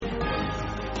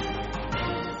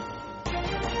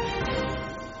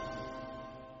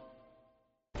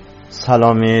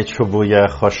سلامی چوبوی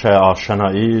خوش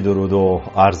آشنایی، درود و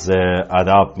عرض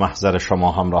ادب محضر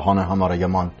شما همراهان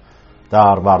همراهیمان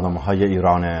در برنامه‌های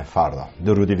ایران فردا.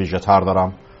 درودی ویژه تر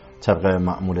دارم طبق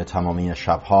معمول تمامی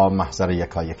شبها محضر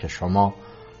یکایک شما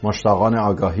مشتاقان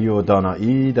آگاهی و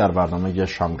دانایی در برنامه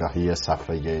شامگاهی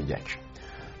صفحه 1.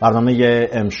 برنامه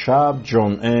امشب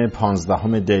جمعه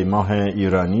 15 دی ماه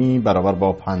ایرانی برابر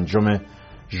با 5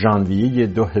 ژانویه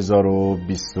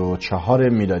 2024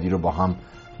 میلادی رو با هم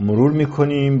مرور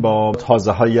میکنیم با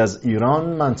تازه‌هایی از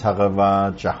ایران، منطقه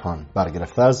و جهان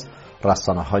برگرفته از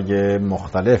رسانه‌های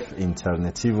مختلف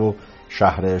اینترنتی و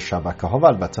شهر شبکه‌ها و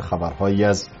البته خبرهایی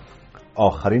از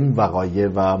آخرین وقایع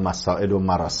و مسائل و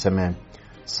مراسم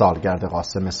سالگرد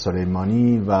قاسم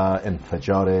سلیمانی و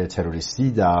انفجار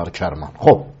تروریستی در کرمان.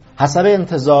 خب حسب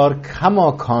انتظار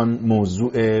کماکان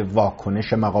موضوع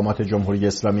واکنش مقامات جمهوری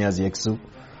اسلامی از یک سو،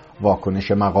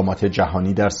 واکنش مقامات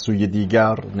جهانی در سوی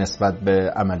دیگر نسبت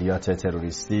به عملیات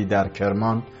تروریستی در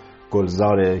کرمان،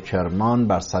 گلزار کرمان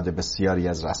بر صد بسیاری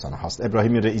از رسانه هاست.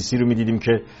 ابراهیم رئیسی رو می‌دیدیم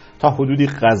که تا حدودی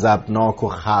غضبناک و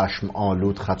خشم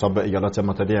آلود خطاب به ایالات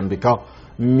متحده آمریکا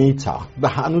میتاخت و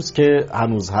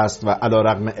هنوز هست و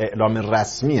علیرغم اعلام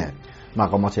رسمی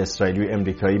مقامات اسرائیلی و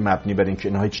آمریکایی مبنی بر اینکه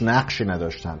اینها هیچ نقشی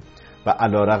نداشتن و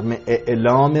علیرغم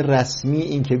اعلام رسمی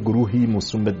اینکه گروهی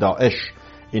موسوم به داعش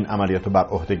این عملیات رو بر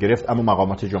عهده گرفت، اما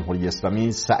مقامات جمهوری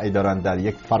اسلامی سعی دارند در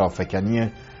یک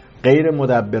فرافکنی غیر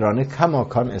مدبرانه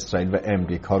کماکان اسرائیل و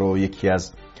امریکا رو یکی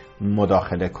از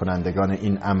مداخله کنندگان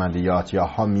این عملیات یا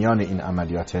حامیان این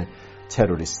عملیات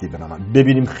تروریستی بنامند.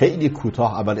 ببینیم خیلی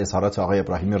کوتاه اول اظهارات آقای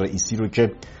ابراهیم رئیسی رو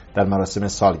که در مراسم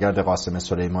سالگرد قاسم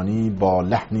سلیمانی با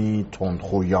لحنی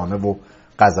تندخویانه و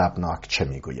غضبناک چه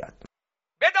میگوید.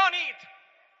 بدانید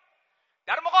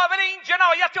در مقابل این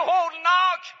جنایت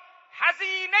هولناک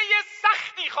هزینه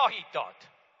سختی خواهید داد.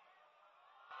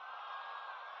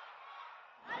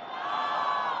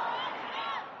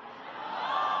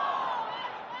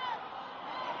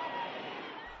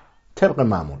 طبق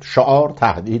معمول شعار،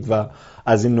 تهدید و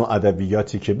از این نوع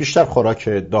ادبیاتی که بیشتر خوراک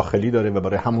داخلی داره و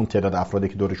برای همون تعداد افرادی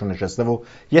که دورشون نشسته و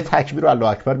یه تکبیر و الله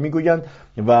اکبر میگویند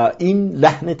و این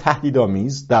لحن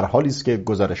تهدیدآمیز در حالی است که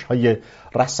گزارش‌های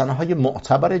رسانه‌های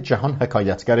معتبر جهان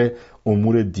حکایتگر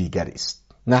امور دیگری است.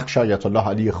 نقش آیت الله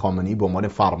علی خامنه‌ای به عنوان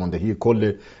فرماندهی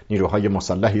کل نیروهای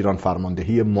مسلح ایران،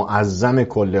 فرماندهی معظم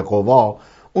کل قوا،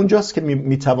 اونجاست که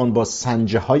میتوان با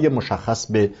سنجه‌های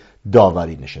مشخص به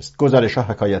داوری نشست. گزارش‌ها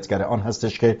حکایتگر آن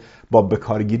هستش که با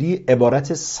بکارگیری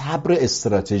عبارت صبر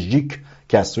استراتژیک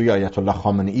که از سوی آیت الله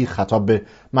خامنه‌ای خطاب به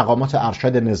مقامات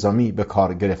ارشد نظامی به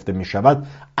کار گرفته می‌شود،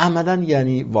 عملاً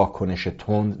یعنی واکنش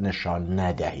تند نشان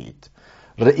ندهید.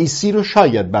 رئیسی رو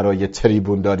شاید برای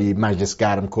تریبونداری مجلس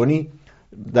گرم کنی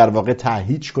در واقع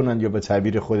تهییج کنند یا به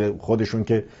تعبیر خودشون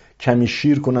که کمی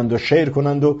شیر کنند و شیر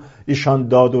کنند و ایشان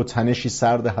داد و تنشی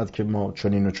سر دهد که ما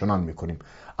چنین و چنان میکنیم.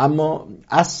 اما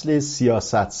اصل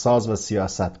سیاست ساز و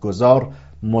سیاست گذار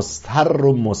مضطر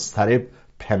و مضطرب،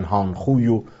 پنهان خوی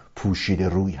و پوشیده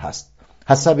روی هست.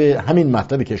 حسب همین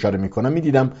مطلبی که اشاره میکنم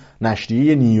میدیدم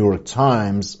نشریه نیویورک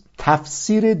تایمز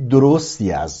تفسیر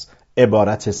درستی از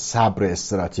عبارت صبر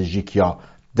استراتژیک یا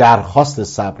درخواست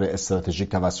صبر استراتژیک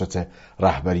توسط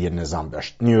رهبری نظام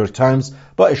داشت. نیویورک تایمز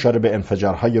با اشاره به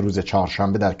انفجارهای روز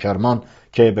چهارشنبه در کرمان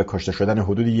که به کشته شدن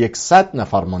حدود 100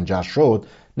 نفر منجر شد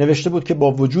نوشته بود که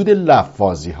با وجود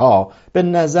لفظی‌ها به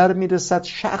نظر میرسد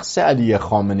شخص علی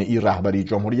خامنه‌ای رهبری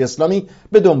جمهوری اسلامی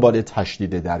به دنبال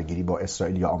تشدید درگیری با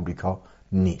اسرائیل یا آمریکا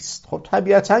نیست. خب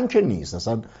طبیعتاً که نیست،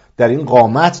 اصلا در این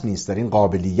قامت نیست، در این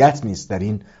قابلیت نیست، در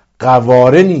این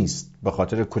قواره نیست. به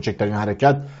خاطر کوچکترین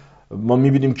حرکت ما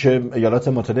میبینیم که ایالات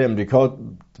متحده آمریکا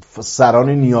سران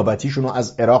نیابتیشون رو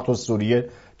از عراق تا سوریه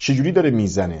چجوری داره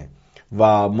میزنه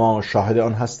و ما شاهد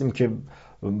آن هستیم که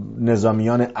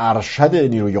نظامیان ارشد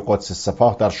نیروی قدس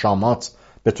سپاه در شامات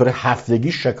به طور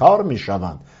هفتگی شکار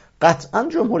میشوند. قطعا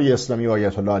جمهوری اسلامی و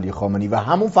آیت الله علی خامنه‌ای و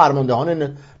همون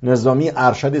فرماندهان نظامی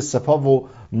ارشد سپاه و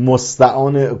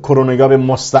مستعان کرونگاه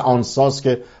مستعان ساز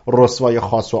که رسوای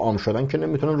خاص و عام شدن که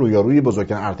نمیتونن رویاروی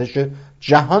بزرگترین ارتش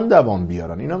جهان دوام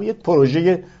بیارن. اینا یک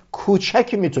پروژه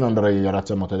کوچکی میتونن برای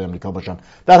ایالات متحده آمریکا باشن.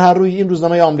 در هر روی این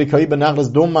روزنامه آمریکایی به نقل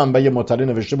از 2 منبع مطلع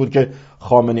نوشته بود که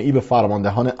خامنه‌ای به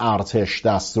فرماندهان ارتش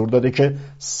دستور داده که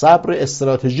صبر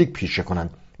استراتژیک پیشه کنند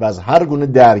و از هر گونه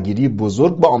درگیری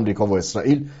بزرگ با آمریکا و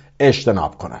اسرائیل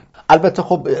اجتناب کنند. البته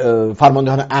خب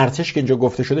فرماندهان ارتش که اینجا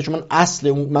گفته شده، چون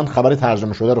من خبر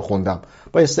ترجمه شده رو خوندم،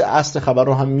 بایسته اصل خبر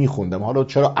رو هم میخوندم. حالا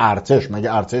چرا ارتش؟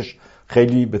 مگه ارتش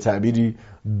خیلی به تعبیری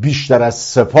بیشتر از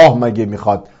سپاه مگه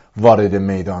میخواد وارد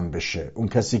میدان بشه؟ اون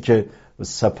کسی که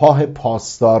سپاه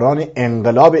پاسداران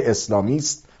انقلاب اسلامی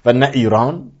است و نه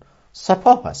ایران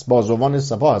سپاه هست، بازوان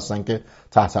سپاه هستن که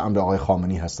تحت امر آقای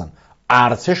خامنه‌ای هستن.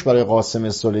 ارتش برای قاسم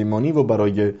سلیمانی و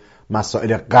برای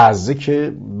مسائل غزه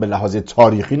که به لحاظ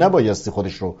تاریخی نبایستی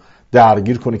خودش رو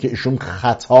درگیر کنه که ایشون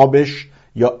خطابش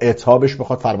یا عتابش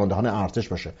بخواد فرماندهان ارتش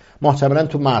باشه. محتملا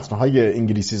تو متن‌های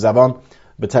انگلیسی زبان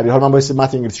به طبیعه من باید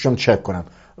متن انگلیسیشون چک کنم،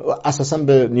 اساسا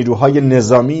به نیروهای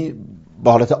نظامی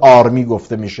به حالت آرمی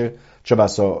گفته میشه، چه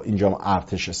بسا اینجا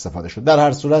ارتش استفاده شد. در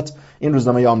هر صورت این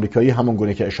روزنامه آمریکایی همون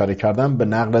گونه که اشاره کردم به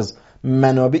نقل از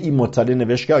منابعی مطلع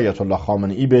نوشت که آیت الله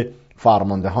خامنه‌ای به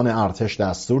فرماندهان ارتش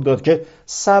دستور داد که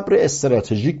صبر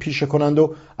استراتژیک پیشه کنند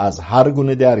و از هر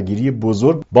گونه درگیری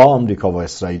بزرگ با آمریکا و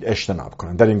اسرائیل اجتناب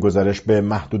کنند. در این گزارش به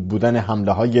محدود بودن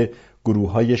حمله‌های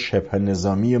گروه‌های شبه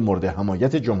نظامی مورد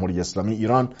حمایت جمهوری اسلامی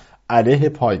ایران علیه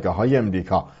پایگاه‌های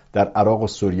آمریکا در عراق و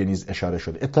سوریه نیز اشاره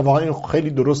شده. اتفاقا این خیلی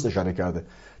درست اشاره کرده.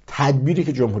 تدبیری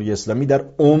که جمهوری اسلامی در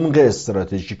عمق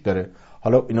استراتژیک داره،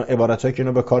 حالا اینا عبارتایی که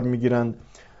اینا به کار میگیرن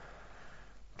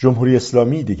جمهوری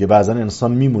اسلامی دیگه، بعضا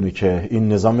انسان میمونه که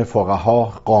این نظام فقها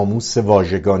قاموس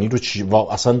واژگانی رو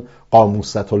اصلا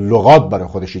قاموست و لغات برای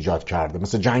خودش ایجاد کرده،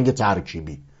 مثل جنگ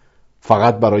ترکیبی،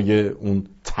 فقط برای اون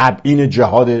تبیین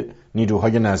جهاد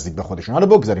نیروهای نزدیک به خودشون. حالا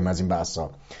بگذاریم از این بحثا.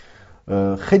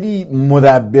 خیلی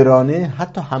مدبرانه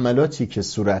حتی حملاتی که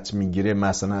صورت میگیره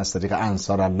مثلا از طریق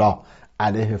انصار الله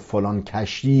علیه فلان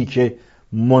کشتی که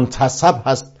منتسب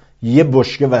هست یه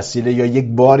بشکه وسیله یا یک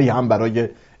باری هم برای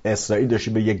اسرائیل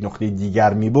داشتی به یک نقطه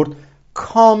دیگر میبرد،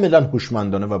 کاملا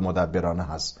هوشمندانه و مدبرانه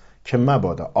هست که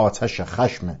مبادا آتش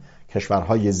خشم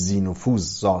کشورهای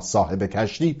ذی‌نفوذ صاحب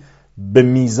کشتی به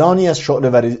میزانی از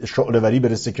شعله‌وری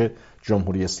برسه که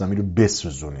جمهوری اسلامی رو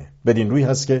بسوزونه. بدین روی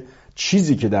هست که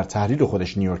چیزی که در تحلیل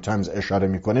خودش نیویورک تایمز اشاره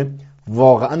میکنه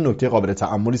واقعا نکته قابل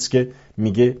تأملی است که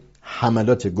میگه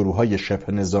حملات گروه‌های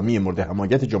شبه نظامی مورد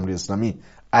حمایت جمهوری اسلامی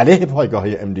علیه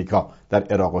پایگاه‌های آمریکا در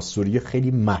عراق و سوریه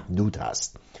خیلی محدود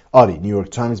است. آری نیویورک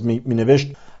تایمز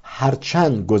مینوشت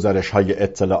هرچند گزارش‌های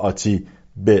اطلاعاتی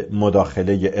به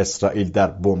مداخله اسرائیل در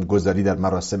بمبگذاری در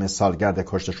مراسم سالگرد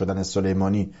کشته شدن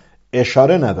سلیمانی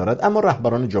اشاره ندارد، اما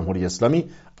رهبران جمهوری اسلامی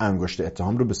انگشت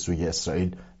اتهام رو به سوی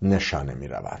اسرائیل نشانه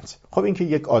می‌روند. خب این که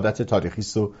یک عادت تاریخی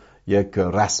است و یک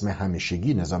رسم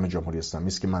همیشگی نظام جمهوری اسلامی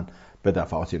است که من به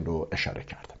دفعات این رو اشاره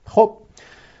کردم. خب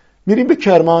میریم به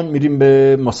کرمان، میریم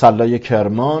به مصلی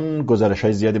کرمان.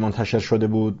 گزارش‌های زیادی منتشر شده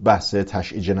بود، بحث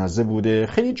تشییع جنازه بوده.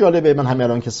 خیلی جالبه، من همین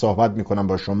الان که صحبت میکنم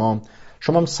با شما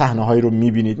هم صحنه‌هایی رو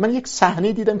میبینید. من یک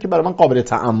صحنه دیدم که برای من قابل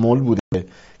تأمل بوده،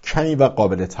 کمی و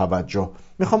قابل توجه.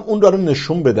 میخوام اون رو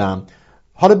نشون بدم،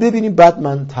 حالا ببینیم بعد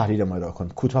من تحلیل ما را کنم.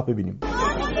 کوتاه ببینیم.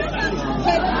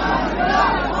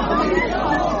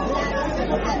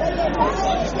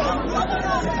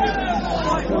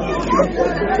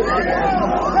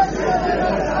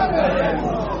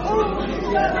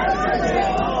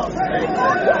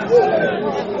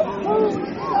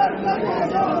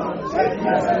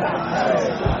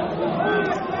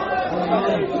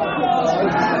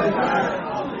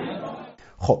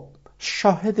 خب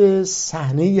شاهد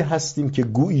صحنه‌ای هستیم که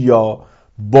گویا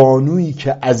بانویی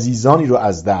که عزیزانی رو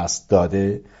از دست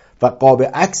داده و قاب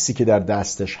عکسی که در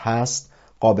دستش هست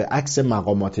قاب عکس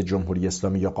مقامات جمهوری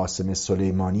اسلامی یا قاسم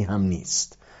سلیمانی هم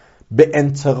نیست. به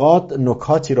انتقاد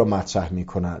نکاتی را مطرح می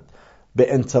کند،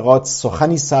 به انتقاد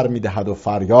سخنی سر می دهد و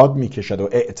فریاد می کشد و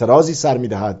اعتراضی سر می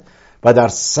دهد و در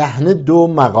صحنه دو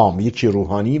مقام، یکی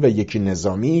روحانی و یکی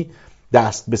نظامی،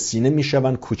 دست به سینه می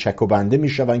شوند، کوچک و بنده می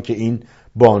شوند که این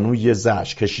بانوی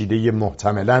زجر کشیده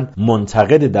محتملاً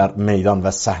منتقد در میدان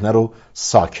و صحنه رو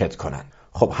ساکت کنند.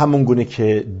 خب همون گونه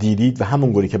که دیدید و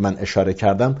همون گونه که من اشاره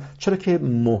کردم، چرا که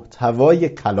محتوای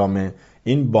کلام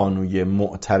این بانوی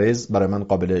معترض برای من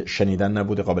قابل شنیدن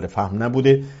نبوده، قابل فهم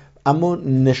نبوده، اما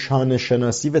نشان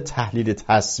شناسی و تحلیل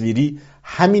تصویری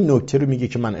همین نکته رو میگه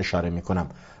که من اشاره میکنم.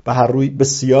 به هر روی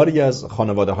بسیاری از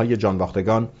خانواده های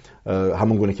جانباختگان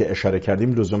همون گونه که اشاره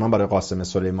کردیم لزوما برای قاسم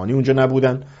سلیمانی اونجا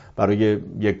نبودن، برای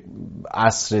یک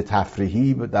عصر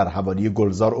تفریحی در حوالی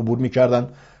گلزار عبور میکردن،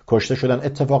 کشته شدن.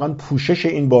 اتفاقا پوشش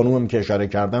این بانو هم که اشاره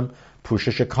کردم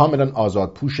پوشش کاملا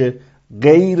آزاد پوش،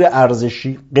 غیر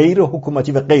ارزشی، غیر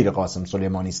حکومتی و غیر قاسم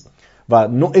سلیمانی است و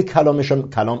نوع کلامشان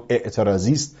کلام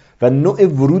اعتراضی است و نوع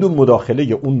ورود و مداخله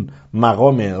اون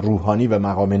مقام روحانی و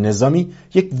مقام نظامی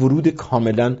یک ورود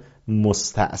کاملا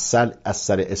مستعسل از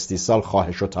سر استیصال،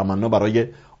 خواهش و تمنا برای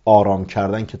آرام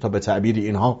کردن که تا به تعبیر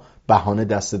اینها بهانه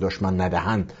دست دشمن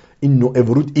ندهند. این نوع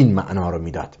ورود این معنا رو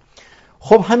میداد.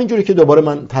 خب همینجوری که دوباره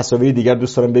من تصاویر دیگر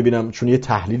دوست دارم ببینم، چون یه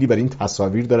تحلیلی بر این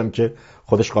تصاویر دارم که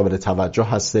خودش قابل توجه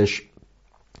هستش.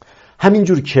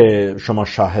 همینجور که شما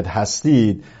شاهد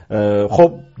هستید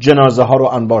خب جنازه ها رو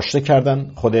انباشته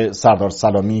کردن. خود سردار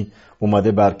سلامی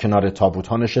اومده بر کنار تابوت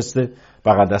ها نشسته،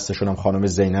 بغل دستشون هم خانم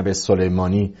زینب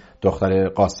سلیمانی دختر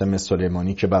قاسم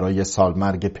سلیمانی که برای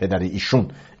سالمرگ پدر ایشون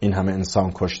این همه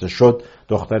انسان کشته شد،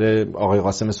 دختر آقای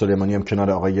قاسم سلیمانی هم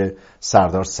کنار آقای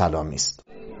سردار سلامی است.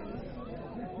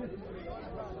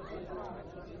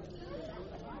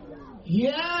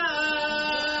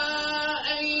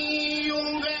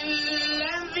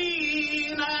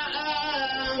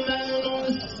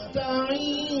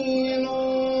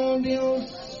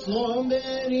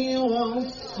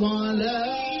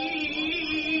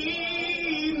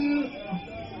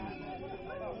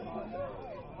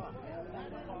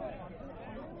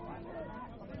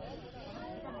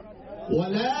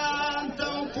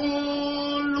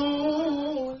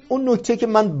 اون نکته که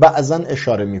من بعضا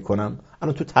اشاره میکنم،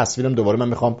 انا تو تصویرم دوباره من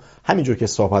میخوام همینجور که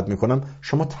صحبت میکنم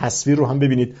شما تصویر رو هم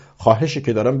ببینید. خواهشی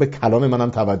که دارم به کلام منم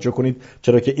توجه کنید،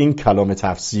 چرا که این کلام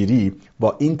تفسیری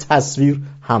با این تصویر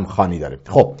همخوانی داره.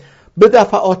 خب به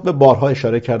دفعات به بارها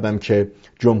اشاره کردم که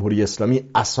جمهوری اسلامی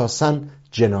اساساً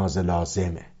جنازه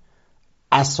لازمه،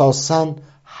 اساساً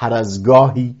هر از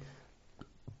گاهی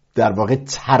در واقع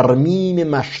ترمیم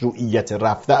مشروعیت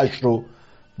رفته‌اش رو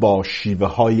با شیوه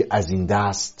های از این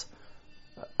دست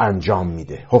انجام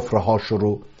میده، حفره‌هاش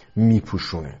رو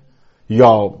میپوشونه.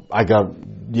 یا اگر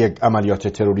یک عملیات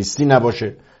تروریستی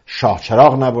نباشه،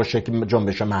 شاهچراغ نباشه که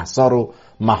جنبش مهسا رو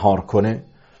مهار کنه،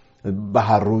 به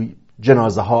هر روی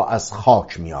جنازه ها از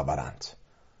خاک میآورند.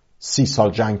 30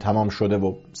 سال جنگ تمام شده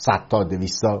و 100 تا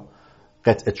 200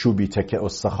 قطعه چوبی تکه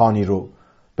استخوانی رو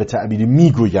به تعبیری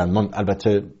میگویند. من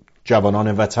البته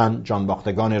جوانان وطن،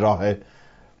 جانباختگان راه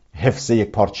حفظ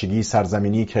یک پارچگی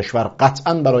سرزمینی کشور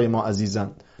قطعاً برای ما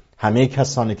عزیزند. همه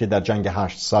کسانی که در جنگ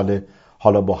 8 ساله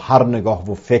حالا با هر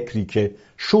نگاه و فکری که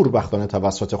شوربختانه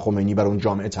توسط خمینی بر اون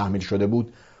جامعه تحمیل شده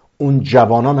بود، اون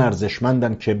جوانان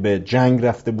ارزشمندن که به جنگ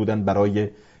رفته بودن برای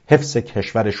حفظ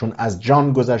کشورشون، از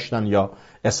جان گذشتن یا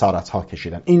اسارت‌ها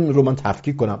کشیدن. این رو من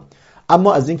تفکیک کنم.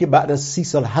 اما از اینکه بعد از 30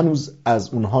 سال هنوز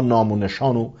از اونها نام و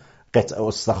نشان و قطع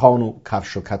استخوان و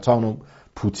کفش و کتان و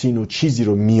پوتین و چیزی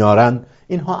رو میارن،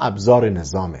 اینها ابزار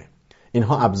نظامه،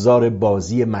 اینها ابزار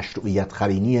بازی مشروعیت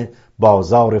خرینی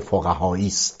بازار فقهایی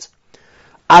است.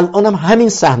 الان هم همین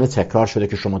صحنه تکرار شده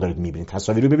که شما دارید میبینید.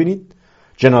 تصاویر رو ببینید،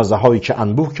 جنازه هایی که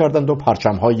انبوه کردند و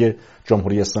پرچم های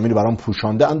جمهوری اسلامی رو برام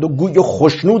پوشانده اند و گویا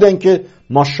خوشنودن که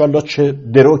ماشاءالله چه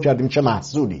درو کردیم، چه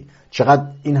محصولی، چقدر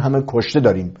این همه کشته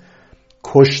داریم.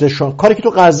 کشتهشون کاری که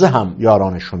تو غزه هم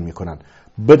یارانشون میکنن.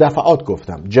 به دفعات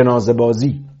گفتم جنازه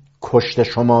بازی، کشته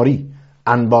شماری،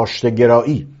 انباشته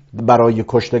گرایی، برای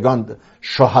کشتگان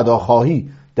شهداخواهی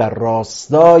در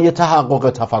راستای تحقق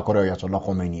تفکر آیت الله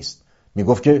خمینی است.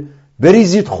 میگفت که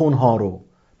بریزید خونها رو،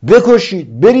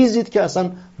 بکشید، بریزید که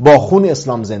اصلا با خون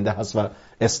اسلام زنده هست و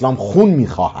اسلام خون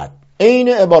میخواهد. عین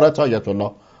عبارت آیت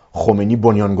الله خمینی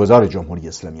بنیانگذار جمهوری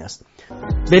اسلامی است.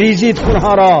 بریزید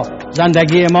خونها را،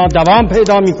 زندگی ما دوام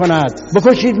پیدا میکند.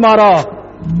 بکشید ما را،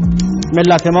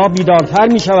 ملت ما بیدارتر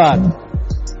میشود.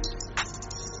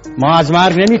 ما از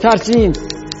مرگ نمیترسیم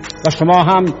و شما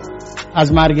هم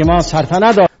از مرگ ما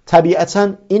سرطنه دارید. طبیعتاً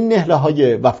این نهله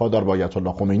های وفادار با آیت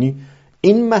الله خمینی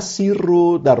این مسیر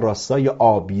رو در راستای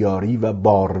آبیاری و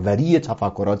باروری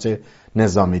تفکرات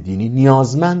نظام دینی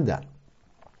نیازمندن.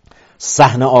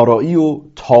 صحنه آرایی و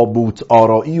تابوت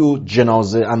آرایی و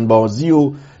جنازه انبازی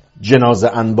و جنازه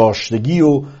انباشتگی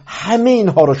و همه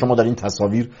اینها رو شما در این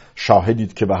تصاویر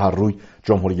شاهدید که به هر روی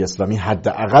جمهوری اسلامی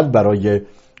حداقل برای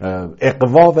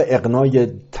اقوا و اقناع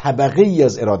طبقه ای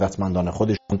از ارادتمندان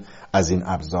خودشون از این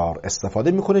ابزار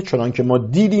استفاده میکنه. چنان که ما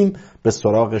دیدیم به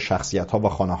سراغ شخصیت ها و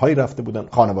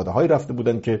خانواده هایی رفته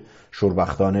بودن که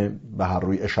شوربختانه به هر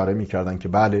روی اشاره میکردن که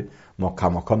بله ما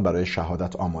کماکان برای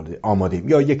شهادت آماده‌ایم.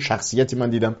 یا یک شخصیتی من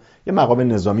دیدم یه مقام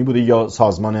نظامی بوده یا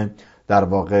سازمان در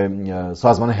واقع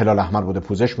سازمان هلال احمر بوده،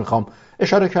 پوزش میخوام،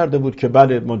 اشاره کرده بود که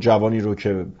بله ما جوانی رو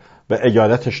که به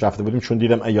عیادتش رفته بودیم، چون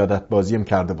دیدم عیادت بازی هم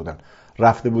کرده بودن،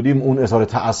 رفته بودیم، اون اظهار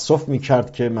تأسف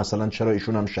میکرد که مثلا چرا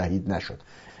ایشون هم شهید نشد.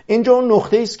 اینجا اون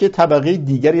نقطه است که طبقه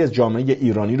دیگری از جامعه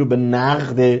ایرانی رو به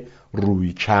نقد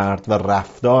روی کرد و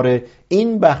رفتار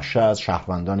این بخش از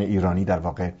شهروندان ایرانی در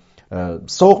واقع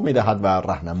سوق میدهد و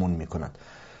راهنمون میکند.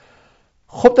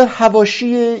 خب در حواشی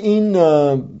این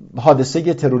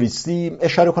حادثه تروریستی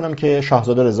اشاره کنم که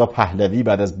شاهزاده رضا پهلوی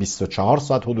بعد از 24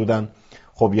 ساعت حدوداً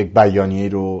خب یک بیانیه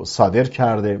رو صادر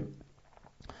کرده،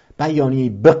 بیانیه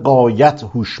به غایت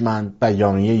هوشمند،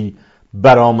 بیانیه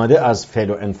برآمده از فعل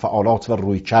و انفعالات و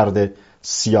رویکرد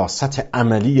سیاست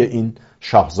عملی این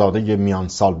شاهزاده میان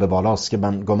سال به بالاست که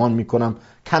من گمان میکنم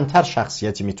کمتر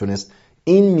شخصیتی میتونست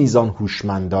این میزان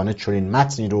هوشمندانه چنین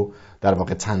متنی رو در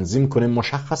واقع تنظیم کنه،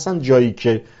 مشخصا جایی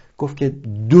که گفت که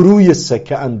دروی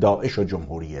سکه ان داعش و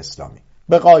جمهوری اسلامی.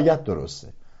 به غایت درسته.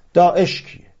 داعش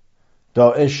کیه؟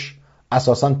 داعش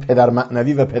اساساً پدر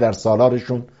معنوی و پدر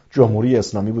سالارشون جمهوری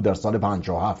اسلامی بود در سال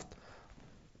 57.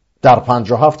 در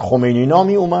 57 خمینی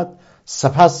نامی اومد،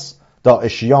 سپس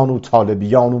داعشیان و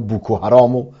طالبیان و بوکو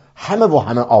حرام و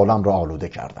همه عالم را آلوده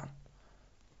کردن.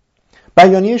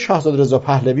 بیانیه شاهزاده رضا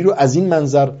پهلوی رو از این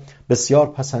منظر بسیار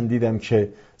پسندیدم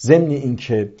که ضمن این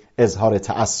که اظهار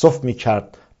تأسف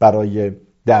میکرد برای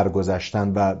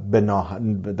درگذشتن و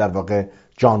در واقع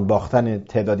جان باختن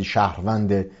تعدادی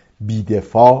شهروند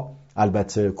بی‌دفاع،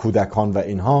 البته کودکان و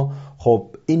اینها،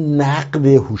 خب این نقد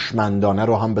هوشمندانه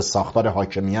رو هم به ساختار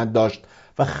حاکمیت داشت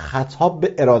و خطاب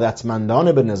به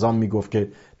ارادتمندان به نظام میگفت که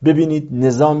ببینید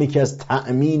نظامی که از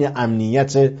تأمین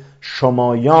امنیت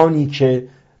شمایانی که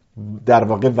در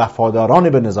واقع وفاداران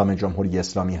به نظام جمهوری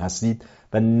اسلامی هستید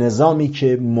و نظامی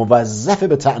که موظف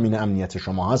به تأمین امنیت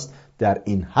شما هست در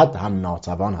این حد هم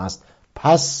ناتوان هست،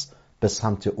 پس به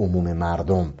سمت عموم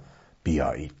مردم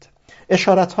بیایید.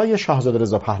 اشارت‌های شاهزاده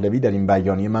رضا پهلوی در این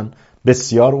بیانیه من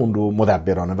بسیار اون رو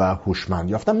مدبرانه و هوشمند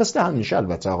یافتم. مثل همیشه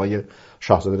البته آقای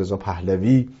شاهزاده رضا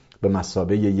پهلوی به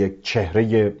مثابه یک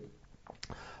چهره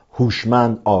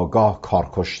هوشمند، آگاه،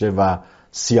 کارکشته و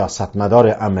سیاستمدار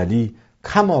عملی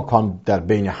کماکان در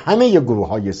بین همه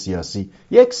گروه‌های سیاسی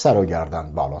یک سر و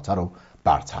گردن بالاتر و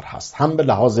برتر هست، هم به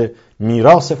لحاظ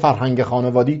میراث فرهنگ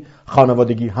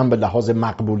خانوادگی، هم به لحاظ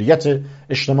مقبولیت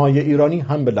اجتماعی ایرانی،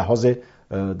 هم به لحاظ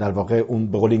در واقع اون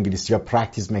به قول انگلیسی‌ها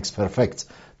practice makes perfect،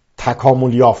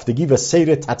 تکامل یافتگی و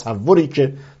سیر تطوری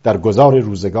که در گذار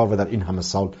روزگار و در این همه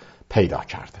سال پیدا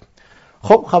کرده.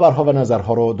 خب خبرها و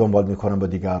نظرها رو دنبال می‌کنم با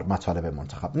دیگر مطالب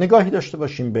منتخب. نگاهی داشته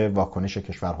باشیم به واکنش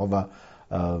کشورها و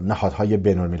نهادهای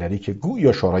بین‌المللی که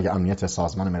گویا شورای امنیت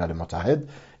سازمان ملل متحد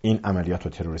این عملیات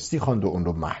رو تروریستی خواند و اون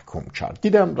رو محکوم کرد.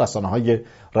 دیدم رسانه‌های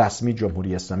رسمی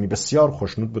جمهوری اسلامی بسیار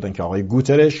خوشنود بودن که آقای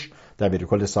گوترش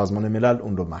دبیرکل سازمان ملل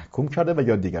اون رو محکوم کرده و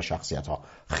یا دیگر شخصیت‌ها.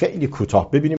 خیلی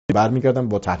کوتاه ببینیم، برمیگردم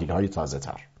با تحلیل‌های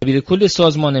تازه‌تر. دبیرکل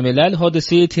سازمان ملل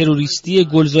حادثه تروریستی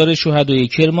گلزار شهدای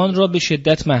کرمان را به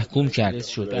شدت محکوم کرد.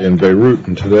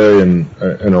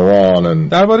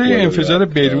 درباره انفجار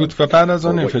بیروت و بعد از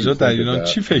آن انفجار در ایران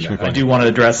چی فکر می‌کنید؟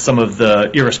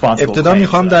 ابتدا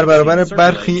می‌خوام در برابر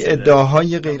برخی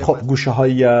ادعاهای غیر خب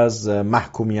گوشه‌هایی از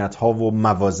محکومیت‌ها و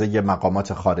مواضع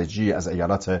مقامات خارجی از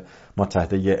ایالات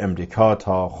متحده امریکا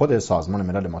تا خود سازمان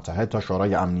ملل متحد تا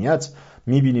شورای امنیت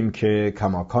می‌بینیم که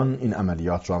کماکان این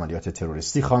عملیات رو عملیات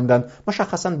تروریستی خواندن.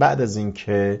 مشخصاً بعد از این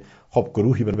که خب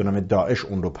گروهی به نام داعش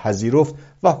اون رو پذیرفت،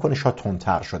 واکنش‌ها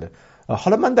تندتر شده.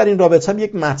 حالا من در این رابطه هم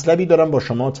یک مطلبی دارم با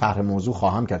شما طرح موضوع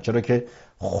خواهم کرد، چرا که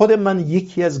خود من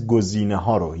یکی از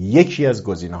گزینه‌ها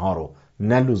رو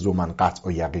نه لزوماً قطع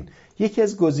و یقین، یکی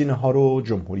از گزینه‌ها رو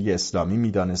جمهوری اسلامی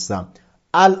می‌دانستم.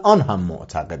 الان هم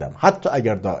معتقدم حتی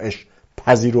اگر داعش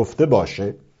پذیرفته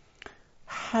باشه،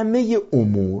 همه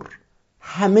امور،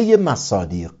 همه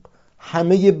مصادیق،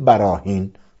 همه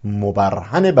براهین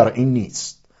مبرهن بر این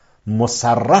نیست،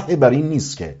 مصرح بر این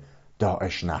نیست که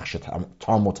داعش نقش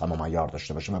تام و تمام عیار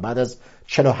داشته باشه و بعد از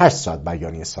 48 ساعت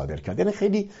بیانیه صادر کرد. یعنی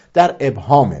خیلی در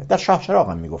ابهامه. در شاهچراغ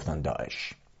هم میگفتن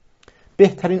داعش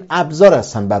بهترین ابزار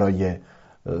هستن برای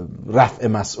رفع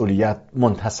مسئولیت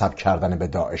منتسب کردن به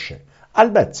داعشه.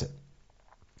 البته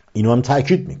این رو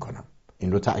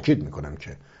تأکید میکنم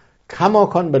که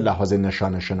کماکان به لحاظ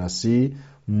نشانه شناسی،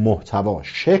 محتوا،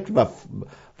 شکل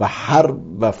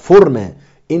و فرم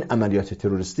این عملیات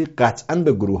تروریستی قطعاً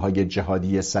به گروه‌های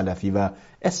جهادی سلفی و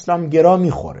اسلامگرا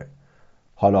میخوره.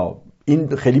 حالا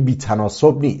این خیلی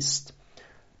بی‌تناسب نیست،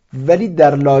 ولی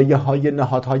در لایه‌های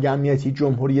نهادهای امنیتی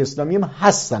جمهوری اسلامی هم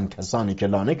هستن کسانی که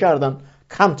لانه کردن،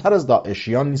 کمتر از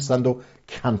داعشیان نیستند و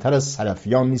کمتر از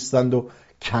سلفیان نیستند و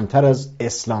کمتر از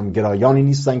اسلامگرایانی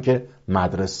نیستند که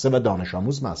مدرسه و دانش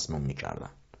آموز مسموم می‌کردن.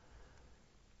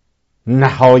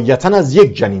 نهایتاً از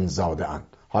یک جنین زاده اند.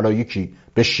 حالا یکی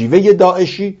به شیوه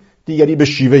داعشی، دیگری به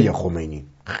شیوه خمینی.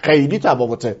 خیلی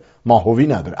تفاوت ماهوی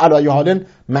نداره. علی حال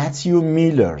متیو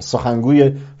میلر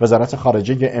سخنگوی وزارت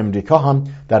خارجه امریکا هم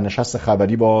در نشست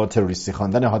خبری با تروریستی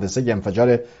خواندن حادثه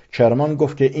انفجار کرمان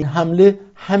گفت که این حمله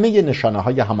همه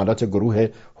نشانه‌های حملات گروه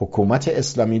حکومت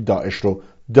اسلامی داعش رو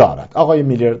دارد. آقای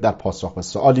میلر در پاسخ به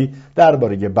سوالی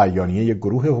درباره بیانیه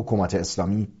گروه حکومت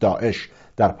اسلامی داعش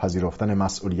در پذیرفتن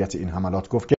مسئولیت این حملات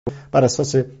گفت که بر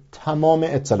اساس تمام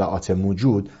اطلاعات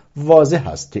موجود واضح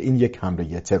است که این یک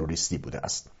حمله تروریستی بوده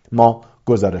است. ما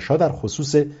گزارش‌ها در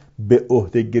خصوص به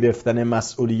عهده گرفتن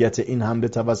مسئولیت این حمله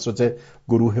توسط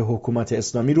گروه حکومت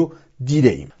اسلامی رو دیده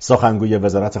ایم. سخنگوی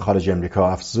وزارت خارجه آمریکا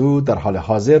افزود در حال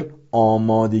حاضر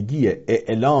آمادگی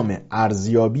اعلام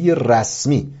ارزیابی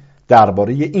رسمی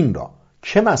درباره این را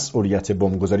که مسئولیت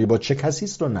بمبگذاری با چه کسی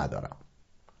است رو ندارم،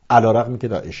 علیرغمی که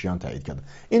داعشیان تایید کردن.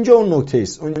 اینجا اون نکته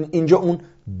است، اینجا اون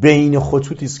بین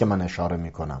خطوطی است که من اشاره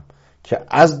میکنم که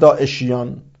از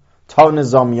داعشیان تا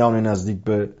نظامیان نزدیک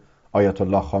به آیت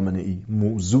الله خامنه‌ای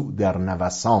موضوع در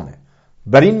نوسانه.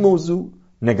 بر این موضوع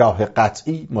نگاه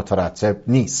قطعی مترتب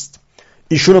نیست.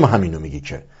 ایشون هم همینو میگی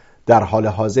که در حال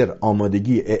حاضر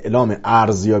آمادگی اعلام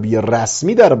ارزیابی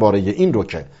رسمی درباره این رو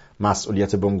که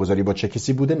مسئولیت بمبگذاری با چه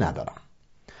کسی بوده ندارم.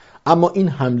 اما این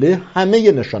حمله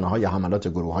همه نشانه‌های حملات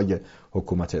گروه‌های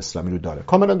حکومت اسلامی رو داره.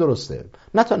 کاملا درسته.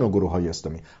 نه تنها گروه‌های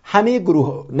اسلامی، همه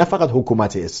گروه، نه فقط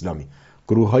حکومت اسلامی،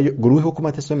 گروه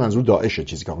حکومت اسلامی منظور داعشه،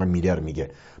 چیزی که آقای میلر میگه.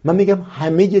 من میگم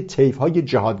همه طیف‌های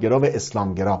جهادگرا و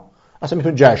اسلامگرا، اصلا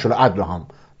میتونه جیش العدل رو هم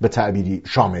به تعبیری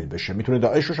شامل بشه، میتونه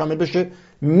داعش رو شامل بشه،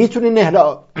 میتونه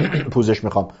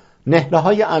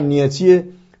نهله‌های امنیتی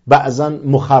بعضا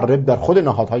مخرب در خود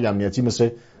نهادهای امنیتی مثل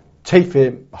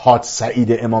طیف حاج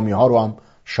سعید امامی ها رو هم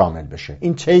شامل بشه.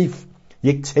 این طیف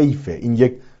یک طیفه، این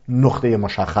یک نقطه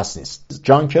مشخص نیست.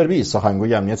 جان کربی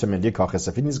سخنگوی امنیت ملی کاخ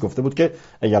سفید نیز گفته بود که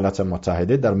ایالات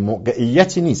متحده در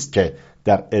موقعیتی نیست که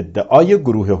در ادعای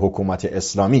گروه حکومت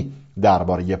اسلامی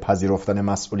درباره پذیرفتن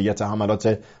مسئولیت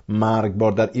حملات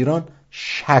مرگبار در ایران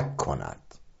شک کند.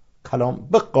 کلام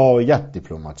به غایت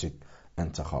دیپلماتیک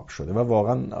انتخاب شده و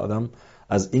واقعا آدم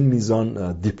از این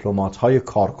میزان دیپلمات‌های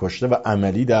کارکشته و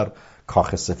عملی در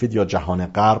کاخ سفید یا جهان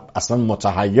غرب اصلا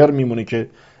متحیر میمونه که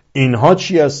اینها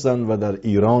چی هستن و در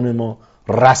ایران ما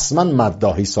رسما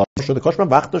مداحی سالار شده. کاش من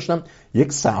وقت داشتم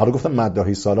یک سحر گفتم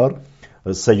مداحی سالار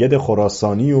سید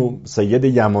خراسانی و سید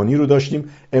یمانی رو داشتیم.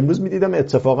 امروز میدیدم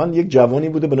اتفاقا یک جوانی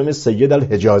بوده به نام سید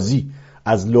الحجازی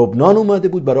از لبنان اومده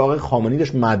بود، برای آقای خامنه‌ای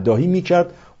داشت مداحی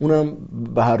میکرد، اونم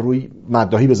به هر روی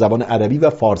مداحی به زبان عربی و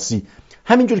فارسی.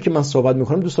 همینجور که من صحبت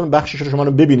میکنم دوستان بخشش رو شما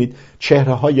رو ببینید،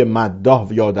 چهره های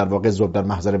مداح یا در واقع ذوب در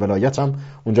محضر ولایت هم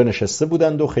اونجا نشسته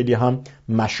بودند و خیلی هم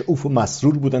مشعوف و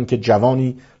مسرور بودند که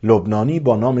جوانی لبنانی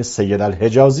با نام سید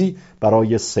الحجازی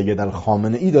برای سید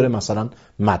الخامنه‌ای داره مثلا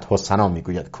مدح و ثنا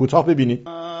میگوید. کوتاه ببینید.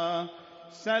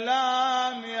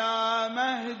 سلام یا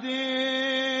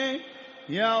مهدی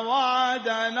یا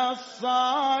وعدنا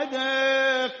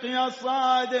الصادق یا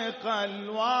صادق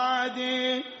الوعد،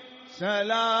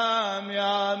 سلام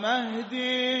يا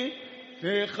مهدي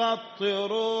في خط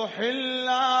روح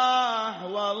الله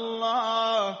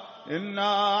والله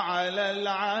إنا على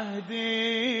العهد،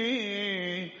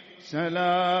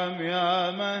 سلام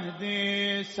يا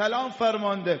مهدي. سلام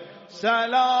فرمانده،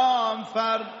 سلام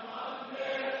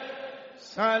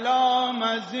سلام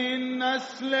از این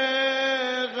نسل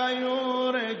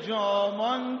غیور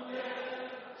جامان،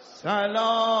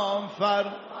 سلام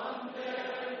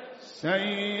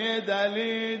سید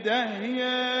علی دهید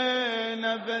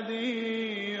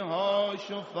نبدی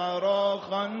هاش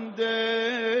فراخنده،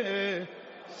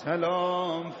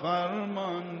 سلام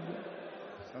فرمانده.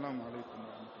 سلام علیکم.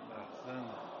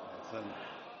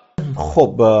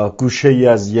 خب گوشه ای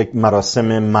از یک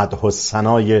مراسم مدح و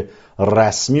ثنای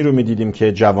رسمی رو می‌دیدیم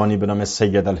که جوانی به نام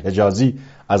سید الحجازی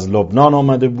از لبنان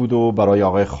آمده بود و برای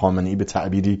آقای خامنه‌ای به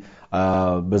تعبیری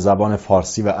به زبان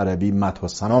فارسی و عربی مدح و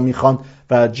ثنا می‌خواند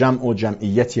و جمع و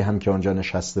جمعیتی هم که آنجا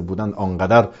نشسته بودند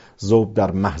آنقدر ذوب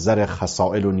در محضر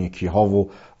خصائل و نیکی‌ها و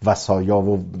وصایا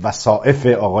و وصائف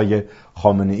آقای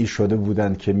خامنه‌ای شده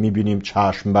بودند که می‌بینیم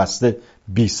چشم بسته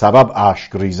بی سبب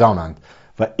اشک ریزانند.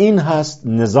 و این هست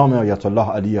نظام آیت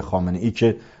الله علی خامنه‌ای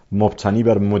که مبتنی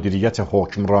بر مدیریت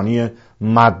حکمرانی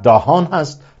مداحان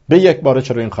هست. به یک باره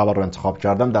چرا این خبر رو انتخاب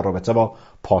کردم؟ در رابطه با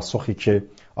پاسخی که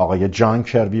آقای جان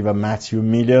کربی و متیو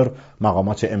میلر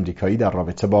مقامات امریکایی در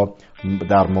رابطه با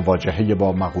در مواجهه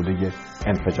با مقوله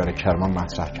انفجار کرمان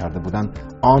مطرح کرده بودند،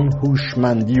 آن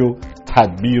هوشمندی و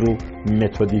تدبیر و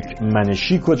متدیک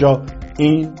منشی کجا؟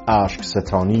 این اشک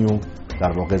ستانی و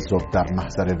در واقع ذوب در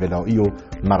محضر ولایی و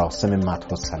مراسم مدح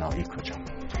و ثنایی کجا؟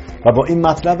 و با این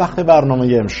مطلب وقت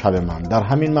برنامه امشب من در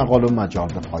همین مقال و مجال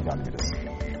به پایان میرسه.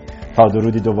 تا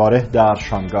درودی دوباره در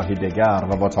شامگاهی دیگر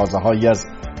و با تازه‌هایی از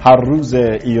هر روز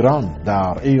ایران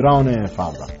در ایران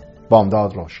فردا.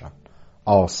 بامداد روشن،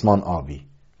 آسمان آبی.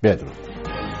 بدرود.